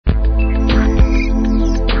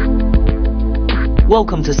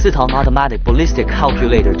Welcome to Sytong Automatic Ballistic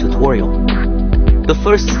Calculator tutorial. The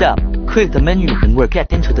first step, click the menu and we'll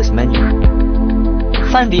get into this menu.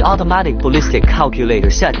 Find the Automatic Ballistic Calculator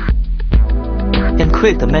setting and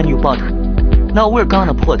click the menu button. Now we're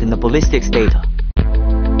gonna put in the ballistics data.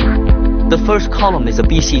 The first column is a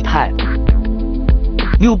BC type.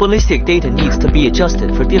 New ballistic data needs to be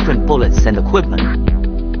adjusted for different bullets and equipment.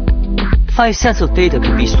 5 sets of data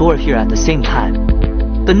can be stored here at the same time.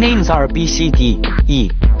 The names are B, C, D,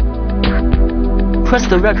 E. Press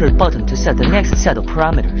the record button to set the next set of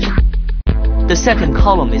parameters. The second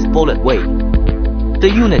column is bullet weight.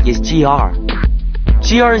 The unit is GR.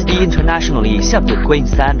 GR is the internationally accepted grain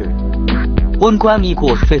standard. 1 gram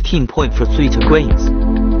equals 15.42 grains.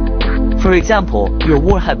 For example, your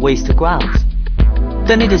warhead weighs 2 grams.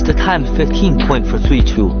 Then it is to times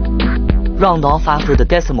 15.432. Round off after the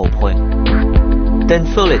decimal point. Then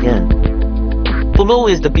fill it in. Below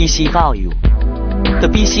is the BC value. The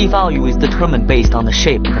BC value is determined based on the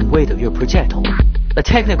shape and weight of your projectile. A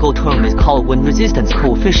technical term is called wind resistance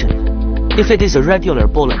coefficient. If it is a regular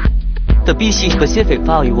bullet, the BC specific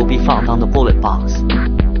value will be found on the bullet box.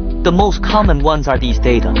 The most common ones are these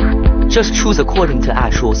data. Just choose according to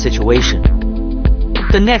actual situation.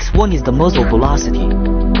 The next one is the muzzle velocity.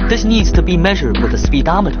 This needs to be measured with a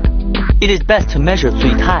speedometer. It is best to measure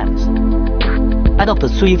 3 times. Add up the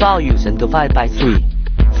 3 values and divide by 3.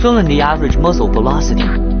 Fill in the average muzzle velocity.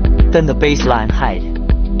 Then the baseline height.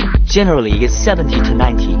 Generally it's 70 to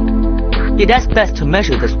 90. It is best to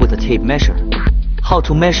measure this with a tape measure. How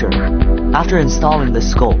to measure? After installing the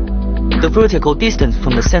scope, the vertical distance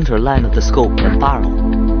from the center line of the scope and barrel.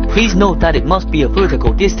 Please note that it must be a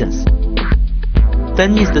vertical distance.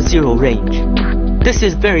 Then is the zero range. This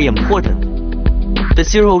is very important. The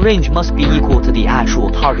zero range must be equal to the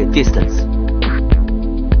actual target distance.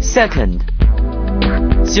 Second,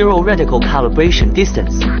 zero reticle calibration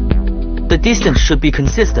distance. The distance should be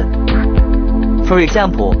consistent. For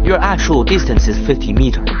example, your actual distance is 50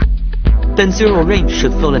 meters. Then zero range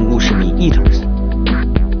should fill in 50 meters.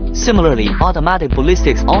 Similarly, automatic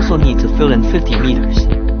ballistics also need to fill in 50 meters.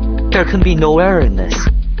 There can be no error in this.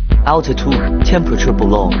 Altitude, temperature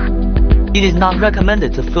below. It is not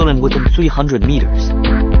recommended to fill in within 300 meters.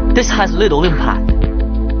 This has little impact.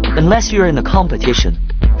 Unless you're in a competition,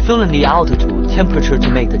 fill in the altitude, temperature to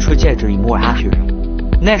make the trajectory more accurate.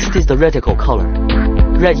 Next is the reticle color.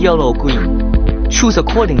 Red, yellow, green. Choose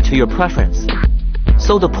according to your preference.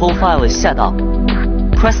 So the profile is set up.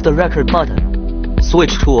 Press the record button.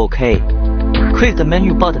 Switch to OK. Click the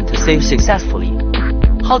menu button to save successfully.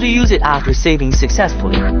 How to use it after saving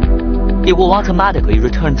successfully? It will automatically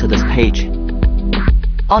return to this page.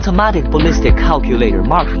 Automatic Ballistic Calculator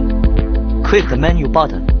marking. Click the menu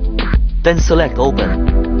button. Then select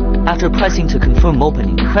Open. After pressing to confirm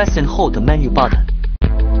opening, press and hold the menu button.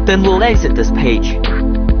 Then we'll exit this page.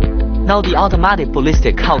 Now the Automatic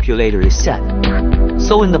Ballistic Calculator is set.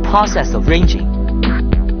 So in the process of ranging,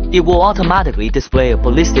 it will automatically display a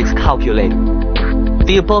ballistics calculator.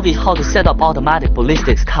 The above is how to set up Automatic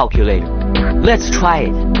Ballistics Calculator. Let's try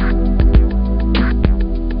it.